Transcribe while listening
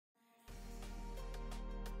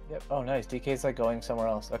Yep. Oh, nice. DK's like going somewhere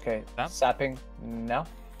else. Okay. Sap? Sapping now.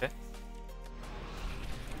 Okay.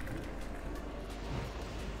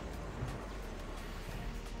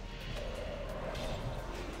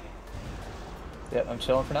 Yep, I'm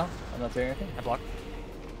chilling for now. I'm not doing anything. I block.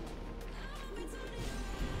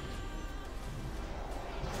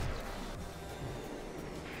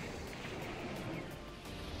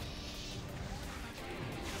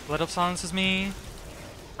 Blood up silences me.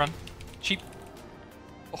 Run. Cheap.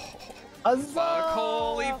 Oh, fuck.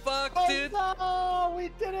 Holy fuck, dude. Huzzah!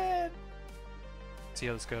 We did it! See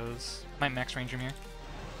how this goes. Might max range him here.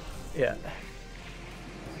 Yeah.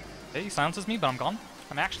 Okay, he silences me, but I'm gone.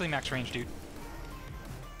 I'm actually max range, dude.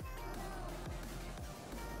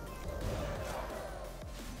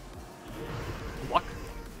 Block.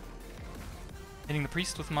 Hitting the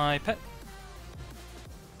priest with my pet.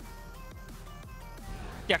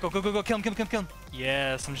 Yeah, go, go, go, go. Kill him, kill him, kill him, kill him.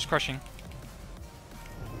 Yes, I'm just crushing.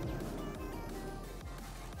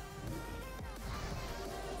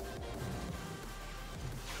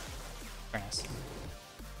 Very nice.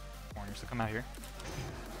 Warriors to come out here.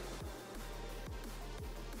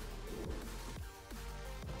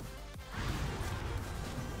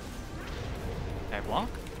 Okay, block.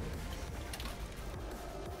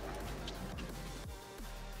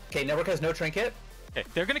 Okay, network has no trinket. Okay,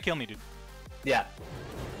 they're gonna kill me, dude. Yeah.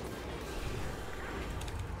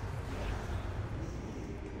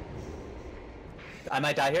 I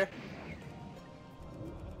might die here.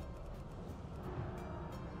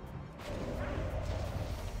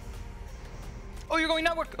 Oh, you're going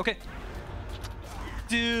network. Okay.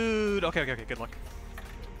 Dude. Okay, okay, okay. Good luck.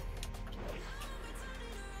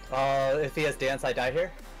 If he has dance, I die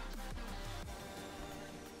here.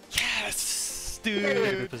 Yes, dude.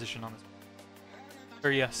 Good position on this.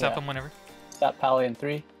 Or yeah, sap him whenever. Sap Pally in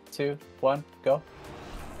 3, 2, 1, go.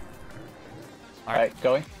 Alright,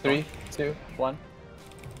 going. 3, 2, 1.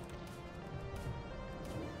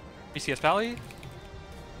 BCS Valley.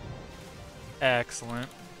 Excellent.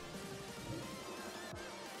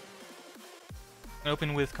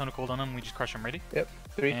 Open with Cone of Cold on him. We just crush him. Ready? Yep.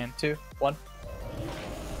 3, 2, 1.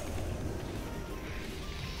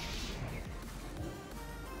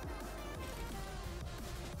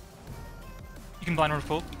 You can blind roll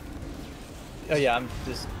full. Oh yeah, I'm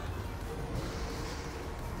just.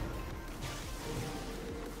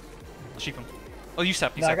 I'll sheep him. Oh, you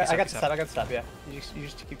sap. You No, sap. I got to stop. I got to stop. Yeah, you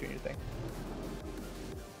just keep doing your thing.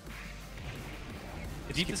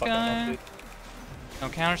 Deep this guy. No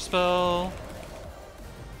counter spell.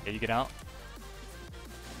 Yeah, you get out.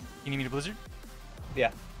 You need me to blizzard?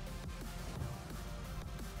 Yeah.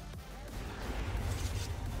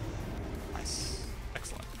 Nice.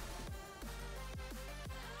 Excellent.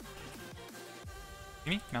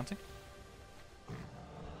 Give me mounting.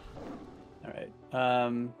 All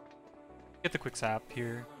right. Get the quick sap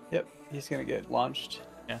here. Yep. He's gonna get launched.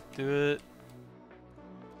 Yeah, do it.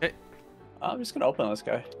 Okay. I'm just gonna open on this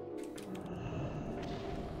guy.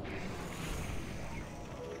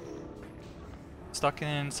 Stuck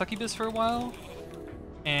in Succubus for a while.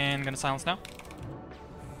 And gonna silence now.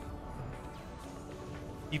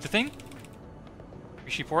 Eat the thing.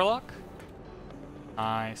 Resheep Warlock.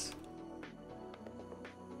 Nice.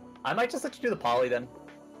 I might just let you do the poly then.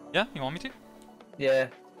 Yeah, you want me to? Yeah.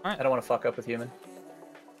 Alright. I don't want to fuck up with human.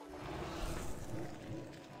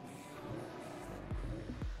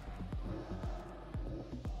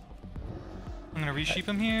 I'm gonna resheep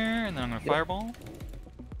him here, and then I'm gonna fireball.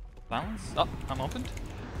 Silence. Oh, I'm opened.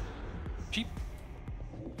 Sheep.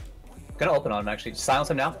 Gonna open on him actually. Silence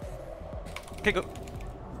him now. Okay, go.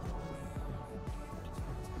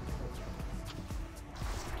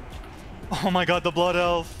 Oh my god, the Blood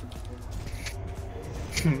Elf.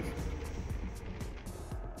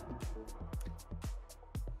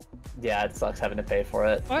 Yeah, it sucks having to pay for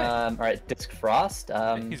it. Alright, Disc Frost.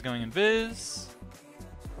 Okay, he's going invis.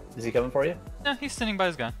 Is he coming for you? Yeah, he's standing by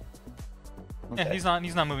his guy. Okay. Yeah,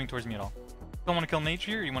 he's not moving towards me at all. Don't want to kill Mage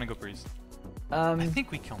here, or you want to go Breeze? I think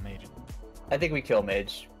we kill Mage. I think we kill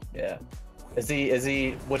Mage. Yeah. Is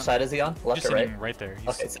he? Which side is he on? Left Just or right? sitting right there. He's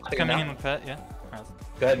Okay, so coming in with pet. Yeah. Right.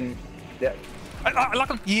 Go ahead and yeah. I lock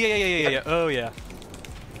him. Yeah. Oh yeah.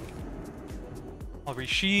 I'll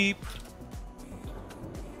resheep.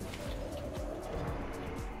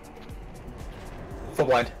 Full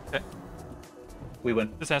blind. Okay. We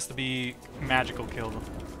win. This has to be magical kill.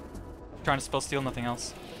 Trying to spell steal, nothing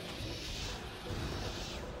else.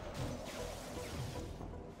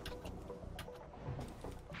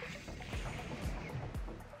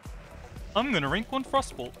 I'm gonna rank 1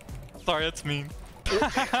 Frostbolt. Sorry, that's mean.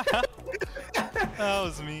 That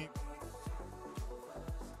was mean.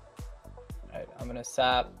 Alright, I'm gonna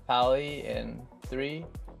sap Pally in 3,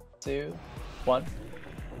 2, 1.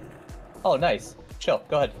 Oh, nice. Chill.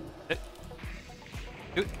 Go ahead.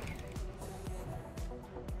 Do it.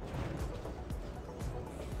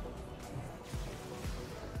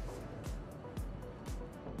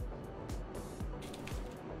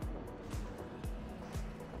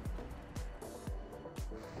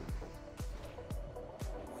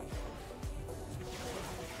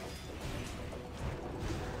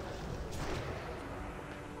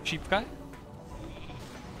 Sheep guy?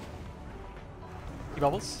 He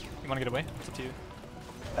bubbles? You wanna get away? It's up to you.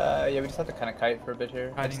 Yeah, we just have to kind of kite for a bit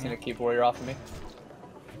here. I just need to keep warrior off of me.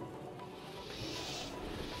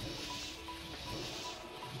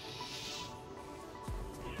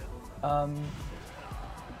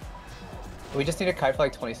 We just need to kite for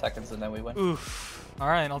like 20 seconds and then we win. Oof.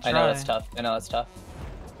 Alright, I'll try. I know that's tough. I know that's tough.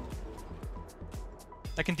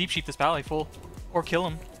 I can deep sheep this Pally full. Or kill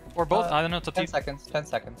him. Or both. I don't know, it's up to you. 10 seconds. 10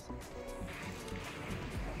 seconds.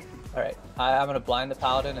 Alright, I'm gonna blind the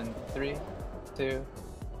paladin in 3, 2,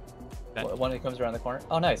 Okay. one that comes around the corner.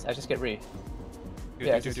 Oh, nice. I just get re.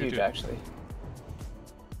 Yeah, it's huge actually.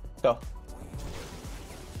 Go.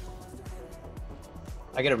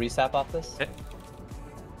 I get a resap off this. Okay.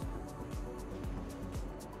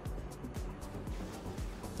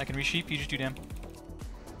 I can resheep, you just do damn.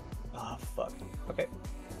 Oh, fuck. Okay.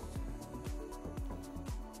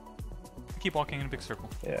 Keep walking in a big circle.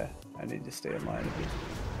 Yeah, I need to stay in line a bit.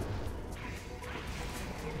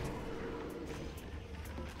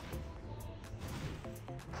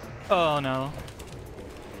 Oh no.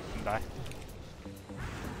 Die.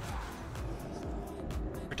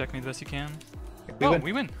 Protect me the best you can.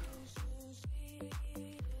 We win.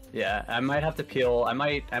 Yeah, I might have to peel. I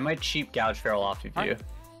might cheap gouge feral off of you. Right.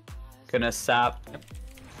 Gonna sap. Yep.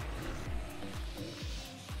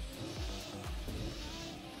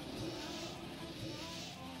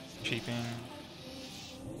 Cheaping.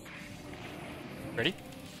 Ready?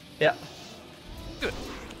 Yeah. Do it.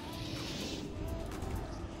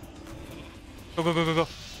 Go, go, go, go, go.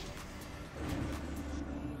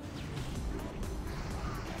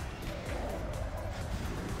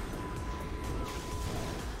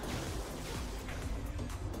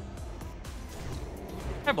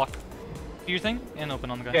 I block. Do your thing and open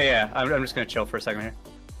on the guy. Yeah, yeah. I'm just gonna chill for a second here.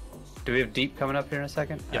 Do we have deep coming up here in a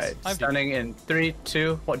second? Yes. Alright, I'm stunning deep. In 3,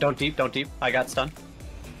 2, 1. Don't deep, don't deep. I got stun.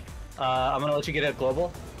 I'm gonna let you get a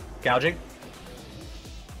global. Gouging.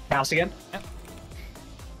 House again. Yep.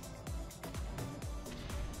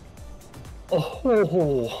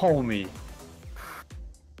 Oh, homie.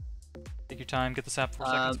 Take your time, get the sap 4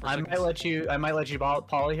 seconds. 4 seconds. I might let you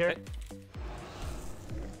poly here. Okay.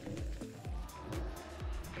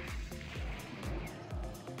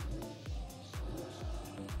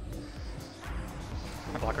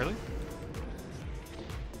 I block early.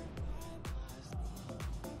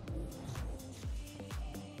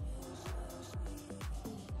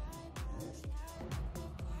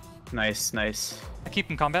 Nice, nice. I keep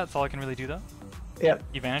in combat, that's all I can really do though. Yep.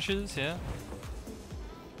 He vanishes, yeah.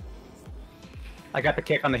 I got the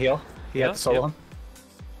kick on the heel. He had to solo him.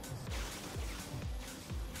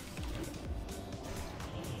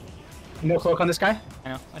 No cloak on this guy? I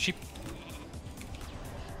know. A sheep.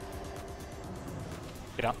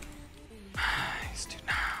 Get out. Nice, dude.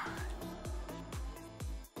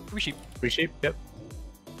 Resheep. Resheep, yep.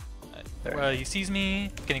 He sees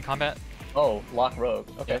me, getting combat. Oh, lock rogue.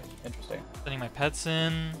 Okay, Yep. interesting. Sending my pets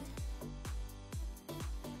in.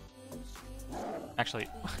 Actually,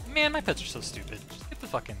 man, my pets are so stupid. Just get the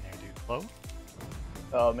fuck in there, dude. Low?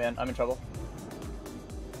 Oh man, I'm in trouble.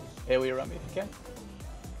 Hey, will you run me if you can?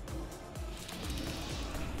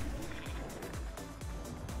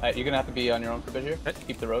 Alright, you're gonna have to be on your own for a bit here. Okay.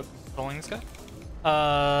 Keep the rogue. Following this guy?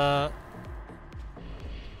 I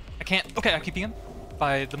can't. Okay, I'm keeping him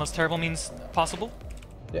by the most terrible means possible.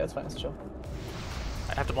 Yeah, it's fine, it's chill.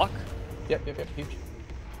 I have to block. Yep, huge.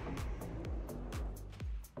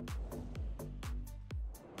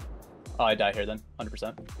 Oh, I die here then,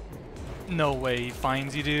 100%. No way he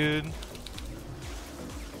finds you, dude.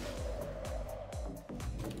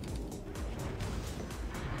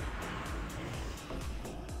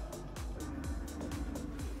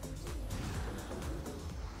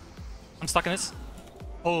 I'm stuck in this.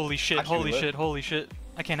 Holy shit, Actually, holy shit, holy shit.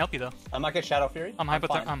 I can't help you though. I might get Shadow Fury. I'm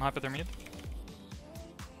hypothermia.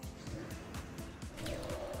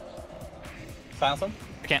 Silence him.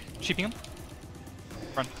 I can't. Sheeping him.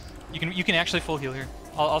 Run. You can actually full heal here.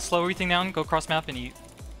 I'll slow everything down, go cross map and eat.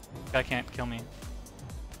 Guy can't kill me.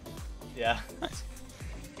 Yeah. Nice.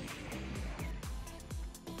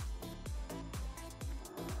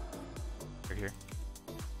 You're here.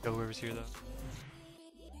 Go whoever's here though.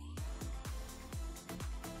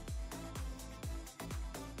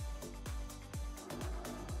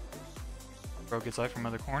 Bro gets life from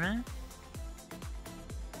other corner.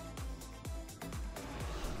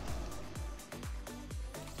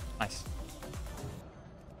 Nice.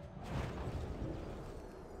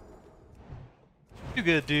 Too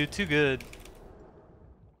good, dude. Too good.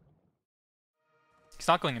 He's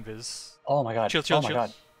not going invis. Oh my god. Chill, chill, oh my chill.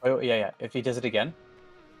 god. Oh, yeah, yeah. If he does it again.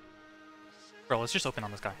 Bro, let's just open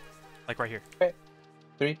on this guy. Like right here. Okay.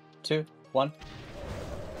 3, 2, 1.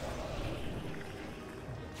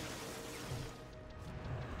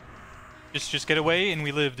 Just get away and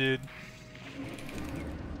we live, dude.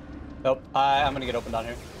 Nope. I'm gonna get open down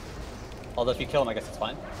here. Although if you kill him, I guess it's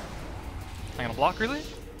fine. I'm gonna block, really?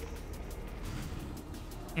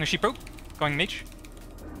 I'm gonna sheep rope. Going mage.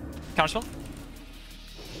 Counterspell.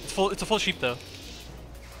 It's a full sheep though.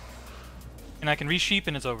 And I can re-sheep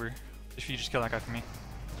and it's over. If you just kill that guy for me.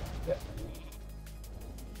 Yeah.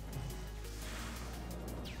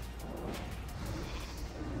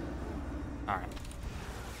 Alright.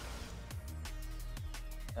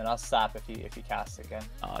 And I'll sap if he casts again.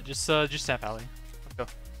 Just sap alley.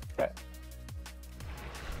 Let's go. Okay.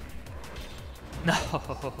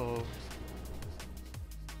 No.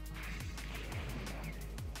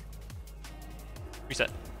 Reset.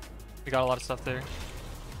 We got a lot of stuff there.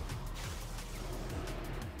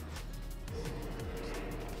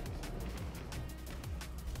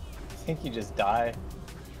 I think you just die.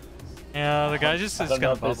 Yeah, the guy just I is don't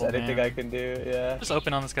know gonna if there's bubble, anything man. I can do. Yeah. Just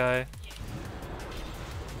open on this guy.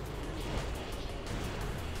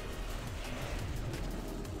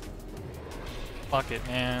 Fuck it,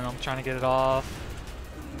 man. I'm trying to get it off.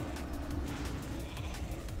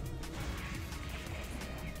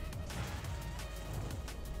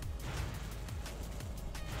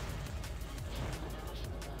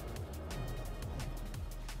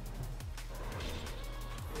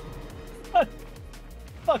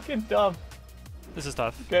 Fucking dumb. This is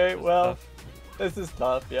tough. Okay, This is well, tough. this is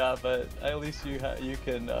tough, yeah, but at least you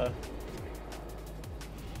can.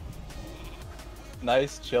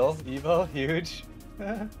 Nice, chill, Evo, huge. See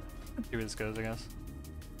where this goes, I guess.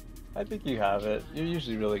 I think you have it. You're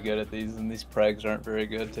usually really good at these, and these pregs aren't very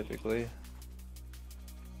good typically.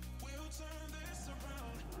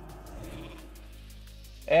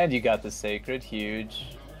 And you got the sacred,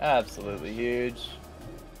 huge, absolutely huge.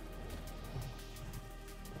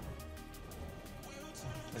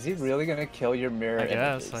 Is he really gonna kill your mirror? I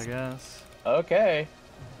images? guess. Okay.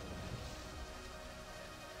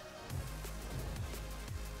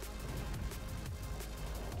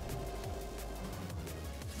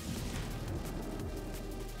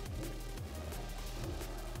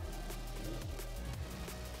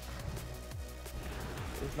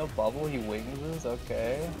 There's no bubble, he wings,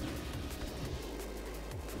 okay.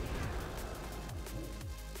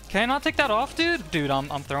 Can I not take that off, dude? Dude, I'm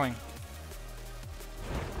throwing.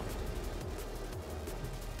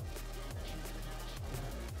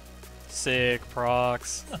 Sick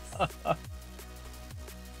procs.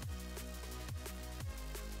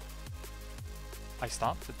 I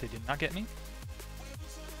stopped, but they did not get me.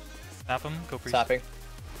 Snap him, go priest. Sapping.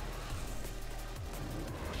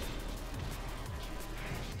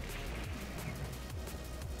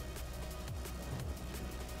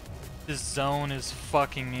 This zone is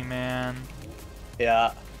fucking me, man.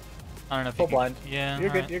 Yeah. I don't know if Full you can... blind. Yeah, You're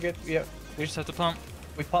alright. good, you're good. Yeah. We just have to pump.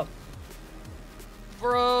 We pump.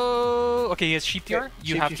 Bro! Okay, he has sheep TR? Okay,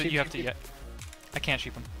 You sheep, have sheep, to, sheep, you have sheep, to, sheep. yeah. I can't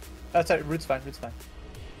sheep him. That's right, root's fine, root's fine.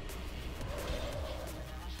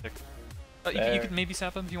 Sick. You There. could maybe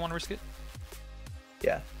sap him if you want to risk it.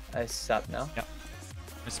 Yeah, I sap now. Yeah.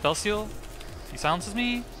 His spell seal. He silences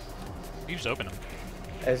me. You just open him.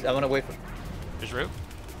 I want to wait for. There's rope.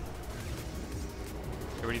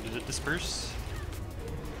 Get ready to disperse.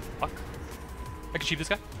 Fuck. I can sheep this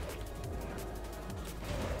guy.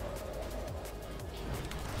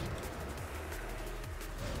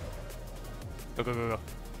 Go, go, go, go.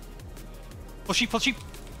 Full sheep, full sheep.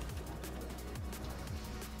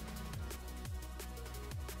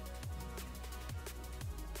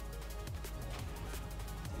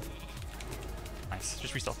 Nice,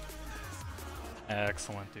 just restall.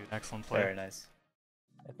 Excellent, dude. Excellent play. Very nice.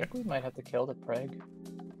 I think we might have to kill the Preg.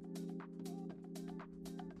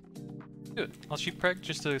 Good. I'll shoot Preg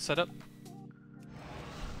just to set up.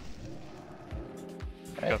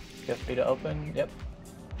 Right. Go. Get free to open. Yep.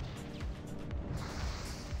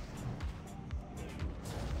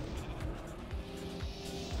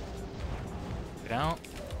 Get out.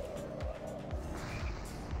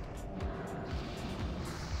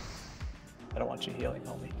 I don't want you healing,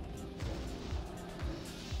 homie.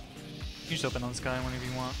 You just open on this guy whenever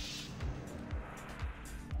you want.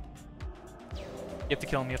 You have to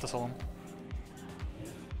kill him, you have to solo him.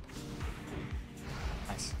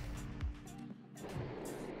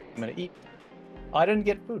 gonna eat. I didn't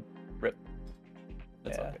get food. Rip.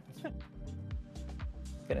 That's Yeah. all good.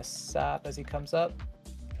 Gonna sap as he comes up.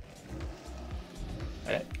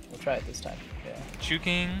 Alright, we'll try it this time. Yeah.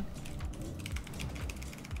 Juking.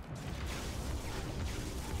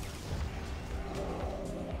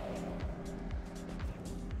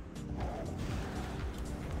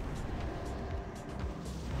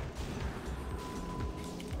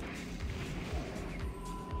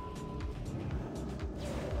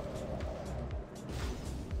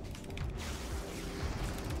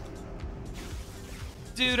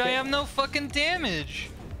 Dude, I have no fucking damage.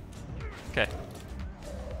 Okay.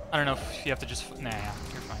 I don't know if you have to just. Nah,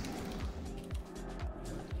 you're fine.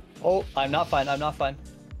 Oh, I'm not fine. I'm not fine.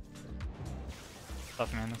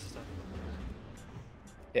 Tough, man. This is tough.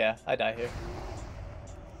 Yeah, I die here.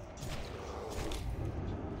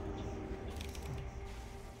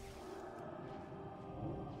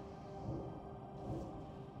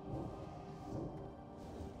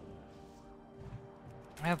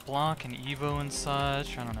 I have block and Evo and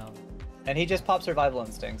such. I don't know. And he just popped survival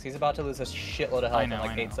instincts. He's about to lose a shitload of health in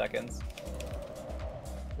like 8 know. seconds.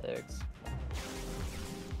 6.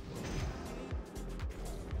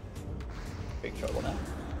 Big trouble now.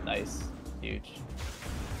 Nice. Huge.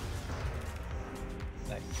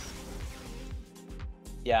 Nice.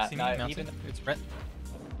 Yeah, See me not mounting? even. It's red.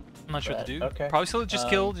 I'm not sure what to do. Okay. Probably still just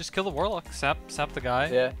kill the warlock. Sap the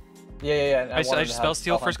guy. Yeah. Yeah. I just spell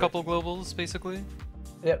steal first couple of globals, basically.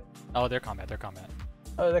 Yep. Oh, they're combat. They're combat.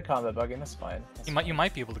 Oh, they're combat bugging. That's fine. That's You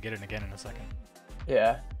might be able to get it again in a second.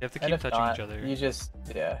 Yeah. You have to And keep if touching not, each other. You just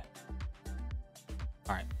yeah.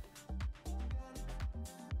 All right.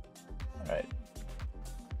 All right.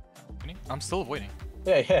 I'm still avoiding.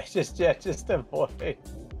 Yeah. Just avoid.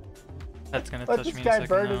 That's gonna Let touch this me in a guy second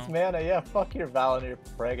burn now. his mana. Yeah, fuck your Valen, your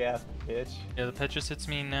Preg ass bitch. Yeah, the pet just hits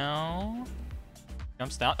me now.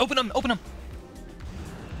 Jumps down. Open him! Open him!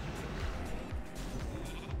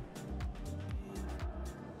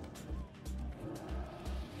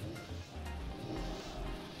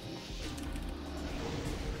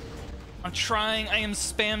 I'm trying. I am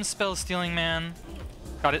spam spell stealing, man.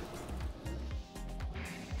 Got it.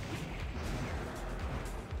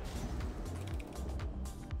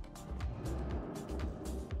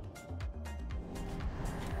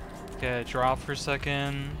 Okay, drop for a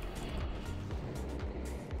second.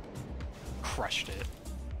 Crushed it.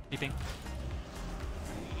 Keeping.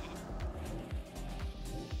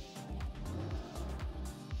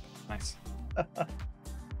 Nice.